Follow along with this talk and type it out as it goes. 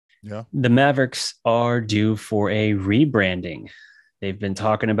Yeah. The Mavericks are due for a rebranding. They've been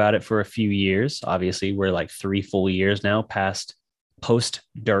talking about it for a few years. Obviously, we're like 3 full years now past post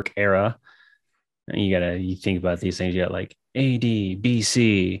Dirk era. You think about these things. You got like AD,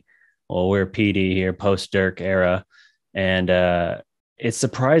 BC. Well, we're PD here, post Dirk era, and it's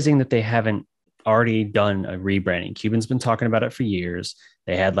surprising that they haven't already done a rebranding. Cuban's been talking about it for years.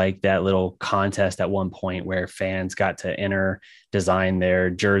 They had like that little contest at one point where fans got to enter, design their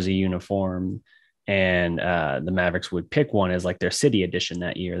jersey uniform, and the Mavericks would pick one as like their city edition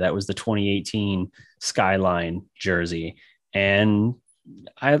that year. That was the 2018 Skyline jersey, and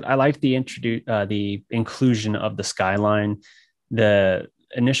I like the inclusion of the skyline. The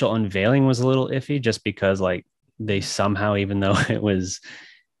initial unveiling was a little iffy just because like they somehow, even though it was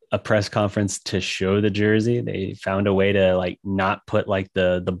a press conference to show the jersey, they found a way to like not put like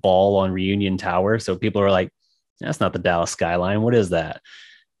the ball on Reunion Tower. So people are like, that's not the Dallas skyline. What is that?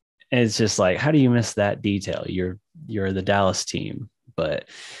 And it's just like, how do you miss that detail? You're the Dallas team. But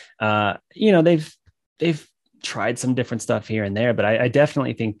they've tried some different stuff here and there, but I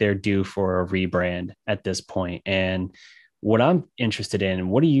definitely think they're due for a rebrand at this point. And what I'm interested in,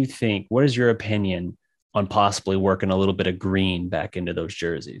 what do you think? What is your opinion on possibly working a little bit of green back into those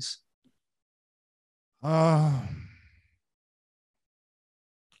jerseys? Uh,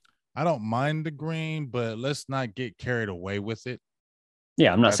 I don't mind the green, but let's not get carried away with it.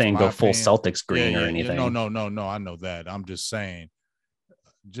 Yeah, I'm not That's saying my go full opinion. Celtics Yeah, green or yeah, yeah. No, anything. no, no, no. I know that. I'm just saying,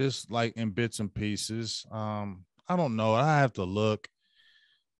 just like in bits and pieces. I don't know. I have to look.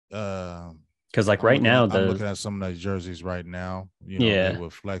 Uh, Because like right now, I'm the looking at some of those jerseys right now. They yeah,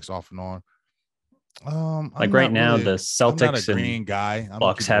 would flex off and on. like right now, the I'm not a Celtics and green guy. I'm gonna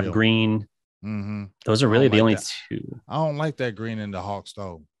Bucks keep it have real. green. Mm-hmm. Those are I really don't the like only that. two. I don't like that green in the Hawks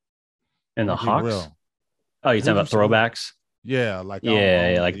though. And I'm the gonna keep it Hawks? real. Oh, you're talking Who'd you about say? throwbacks? Yeah, like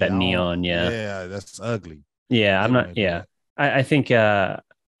Yeah, like that yeah, neon. Yeah. yeah, that's ugly. Yeah, I I'm hate when not. they do Yeah, that. I think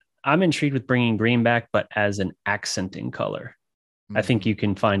I'm intrigued with bringing green back, but as an accenting color. I think Mm-hmm. you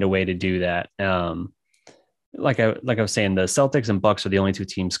can find a way to do that. Like I was saying, the Celtics and Bucks are the only two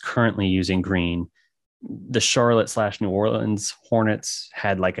teams currently using green. The Charlotte slash New Orleans Hornets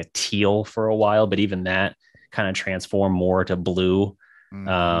had like a teal for a while, but even that kind of transformed more to blue.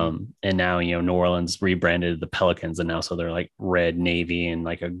 Mm-hmm. And now, New Orleans rebranded the Pelicans, and now so they're like red, navy, and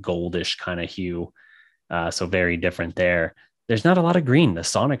like a goldish kind of hue. So very different there. There's not a lot of green. The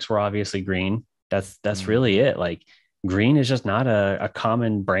Sonics were obviously green. That's really Mm-hmm. it. Like green is just not a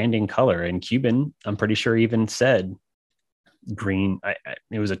common branding color. And Cuban, I'm pretty sure even said green.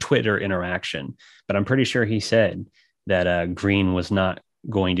 It was a Twitter interaction, but I'm pretty sure he said that green was not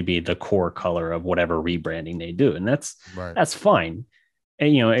going to be the core color of whatever rebranding they do, and that's Right. that's fine.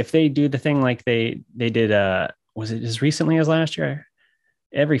 And if they do the thing like they did, was it as recently as last year?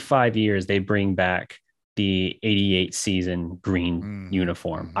 Every 5 years they bring back the '88 season green Mm-hmm.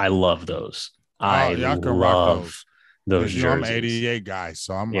 uniform. I Mm-hmm. love Mm-hmm. those. Oh, I yeah, I can rock love those those because I'm an jerseys. '88 guy,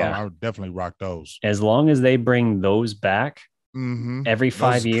 so Yeah, I would definitely rock those. as long as they bring those back Mm-hmm. every Those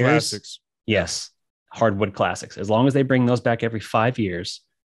five are years, classics. Yeah. yes, hardwood classics. As long as they bring those back every 5 years,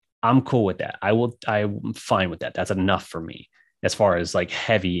 I'm cool with that. I'm fine with that. That's enough for me as far as like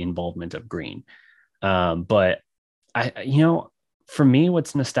heavy involvement of green. But for me,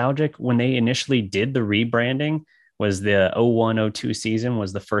 what's nostalgic when they initially did the rebranding was the 0102 season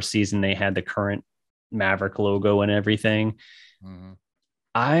was the first season they had the current Maverick logo and everything. Mm-hmm.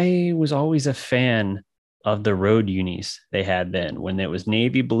 I was always a fan of the road unis they had then when it was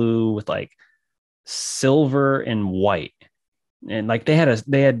navy blue with like silver and white. And like they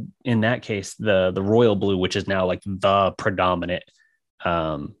had in that case the royal blue, which is now like the predominant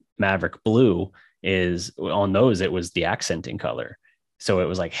Maverick blue is on those. It was the accenting color, so it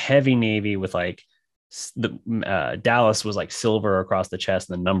was like heavy navy with like the Dallas was like silver across the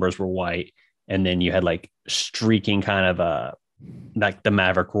chest, and the numbers were white, and then you had like streaking kind of like the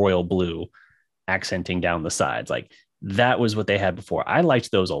Maverick royal blue accenting down the sides. Like that was what they had before. I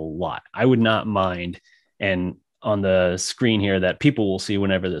liked those a lot. I would not mind. And on the screen here that people will see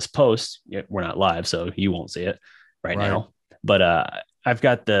whenever this posts, we're not live, so you won't see it right Right. now. But I've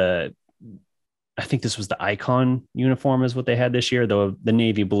got I think this was the icon uniform is what they had this year, though the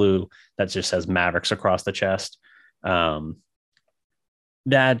navy blue that just says Mavericks across the chest. Um,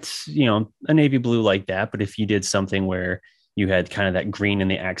 that's a navy blue like that. But if you did something where you had kind of that green in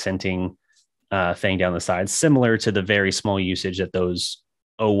the accenting thing down the side, similar to the very small usage that those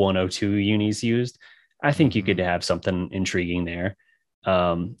 0102 unis used, I think you Mm-hmm. could have something intriguing there.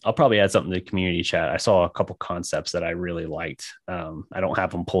 I'll probably add something to the community chat. I saw a couple concepts that I really liked. I don't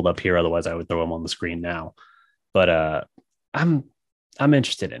have them pulled up here, otherwise I would throw them on the screen now. But I'm I'm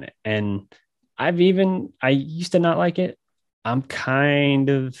interested in it. And I used to not like it. I'm kind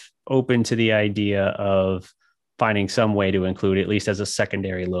of open to the idea of finding some way to include, at least as a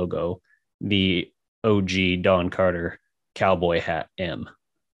secondary logo, the OG Don Carter cowboy hat M.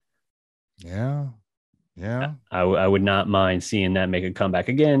 Yeah. Yeah. I would not mind seeing that make a comeback.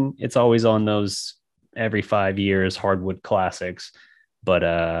 Again, it's always on those every 5 years hardwood classics, but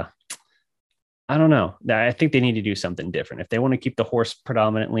I don't know. I think they need to do something different. If they want to keep the horse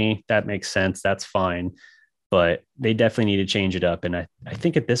predominantly, that makes sense. That's fine. But they definitely need to change it up. And I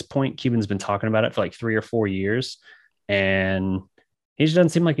think at this point, Cuban's been talking about it for like 3 or 4 years. And he just doesn't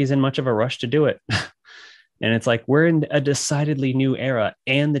seem like he's in much of a rush to do it. And it's like we're in a decidedly new era,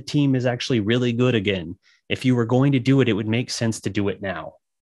 and the team is actually really good again. If you were going to do it, it would make sense to do it now.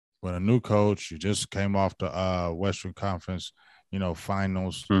 With a new coach, you just came off the Western Conference,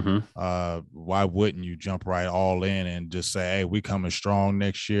 finals. Mm-hmm. Why wouldn't you jump right all in and just say, hey, we coming strong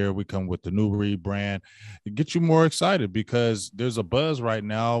next year. We come with the new rebrand. It gets you more excited because there's a buzz right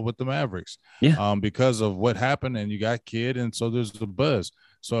now with the Mavericks. Yeah. Because of what happened, and you got kid, and so there's a buzz.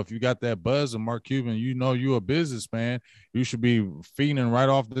 So if you got that buzz and Mark Cuban, you're a businessman, you should be feeding right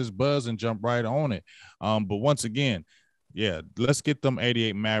off this buzz and jump right on it. But once again, yeah, let's get them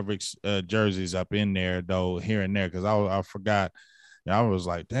 88 Mavericks jerseys up in there though, here and there, because I forgot. I was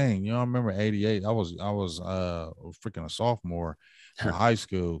like, dang, I remember 88. I was freaking a sophomore in high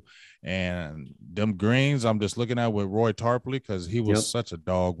school, and them greens I'm just looking at with Roy Tarpley, because he was such a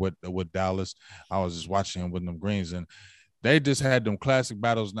dog with Dallas. I was just watching him with them greens, and they just had them classic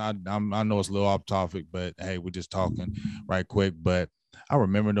battles. Now I know it's a little off topic, but hey, we're just talking right quick. But I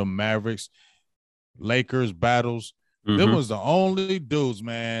remember them Mavericks, Lakers battles. Mm-hmm. Them was the only dudes,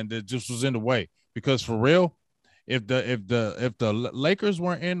 man, that just was in the way. Because for real, if the Lakers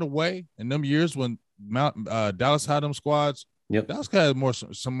weren't in the way in them years when Dallas had them squads, Dallas had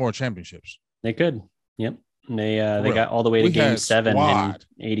some more championships. They could. Yep. They got all the way to Game 7 in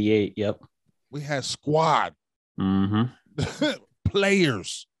 '88. Yep. We had squad. Mm-hmm.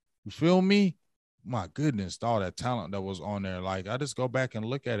 Players. You feel me? My goodness, all that talent that was on there. Like, I just go back and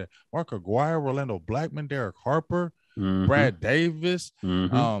look at it. Mark Aguirre, Orlando Blackman, Derek Harper, Brad Davis,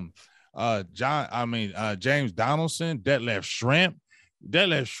 James Donaldson, Detlef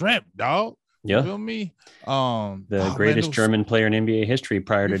Schrempf, dog. Yeah. You feel me? The greatest German player in NBA history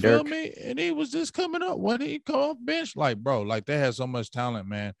prior to Dirk. You feel me? And he was just coming up. When he come off bench, like, bro, like, they had so much talent,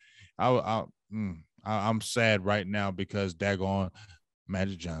 man. I'm sad right now because daggone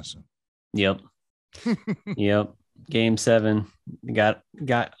Magic Johnson. Yep. Yep. Game 7 got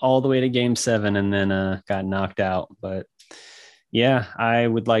all the way to Game 7 and then got knocked out. But yeah,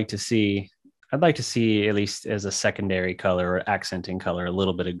 I'd like to see at least as a secondary color or accenting color, a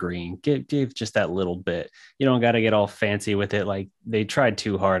little bit of green. Give just that little bit. You don't got to get all fancy with it. Like they tried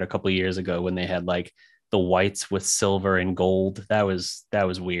too hard a couple of years ago when they had like the whites with silver and gold. That was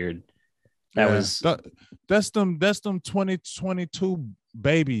weird. That's them 2022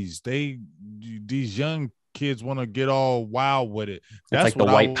 babies. These young kids want to get all wild with it. That's like the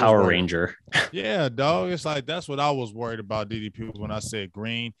white Power Ranger. Yeah, dog. It's like that's what I was worried about DDP when I said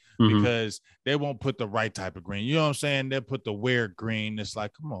green, because they won't put the right type of green. You know what I'm saying? They'll put the weird green. It's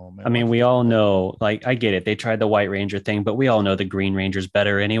like, come on, man. I mean, we all know, like, I get it. They tried the White Ranger thing, but we all know the Green Ranger's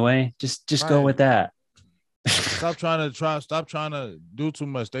better anyway. Just go with that. Stop trying to do too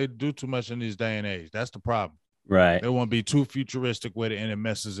much. They do too much in this day and age. That's the problem. Right. They want to be too futuristic with it, and it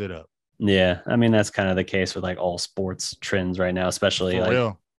messes it up. Yeah. I mean, that's kind of the case with like all sports trends right now, especially For like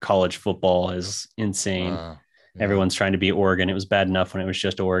real. College football is insane. Yeah. Everyone's trying to be Oregon. It was bad enough when it was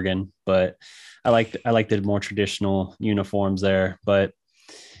just Oregon, but I like the more traditional uniforms there. But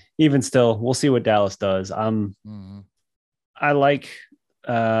even still, we'll see what Dallas does. I like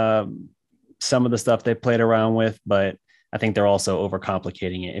some of the stuff they played around with, but I think they're also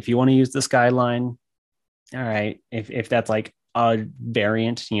overcomplicating it. If you want to use the skyline, all right. If that's like a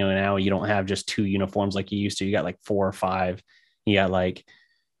variant, now you don't have just 2 uniforms like you used to. You got like 4 or 5. You got like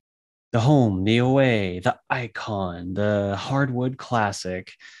the home, the away, the icon, the hardwood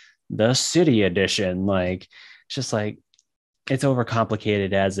classic, the city edition. Like, it's just like, it's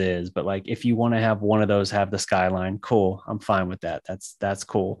overcomplicated as is. But like, if you want to have one of those have the skyline, cool. I'm fine with that. That's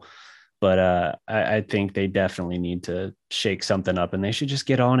cool. But I think they definitely need to shake something up, and they should just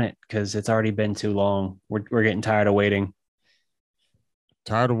get on it because it's already been too long. We're getting tired of waiting.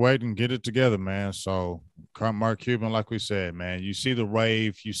 Get it together, man. So Mark Cuban, like we said, man, you see the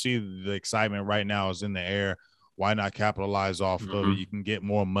rave, you see the excitement right now is in the air. Why not capitalize off of it? You can get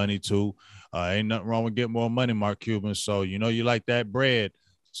more money too. Ain't nothing wrong with getting more money, Mark Cuban. So, you like that bread.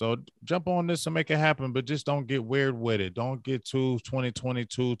 So jump on this and make it happen, but just don't get weird with it. Don't get too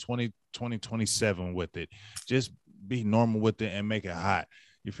 2022, 2027 with it. Just be normal with it and make it hot.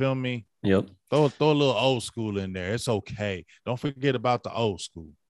 You feel me? Yep. Throw a little old school in there. It's okay. Don't forget about the old school.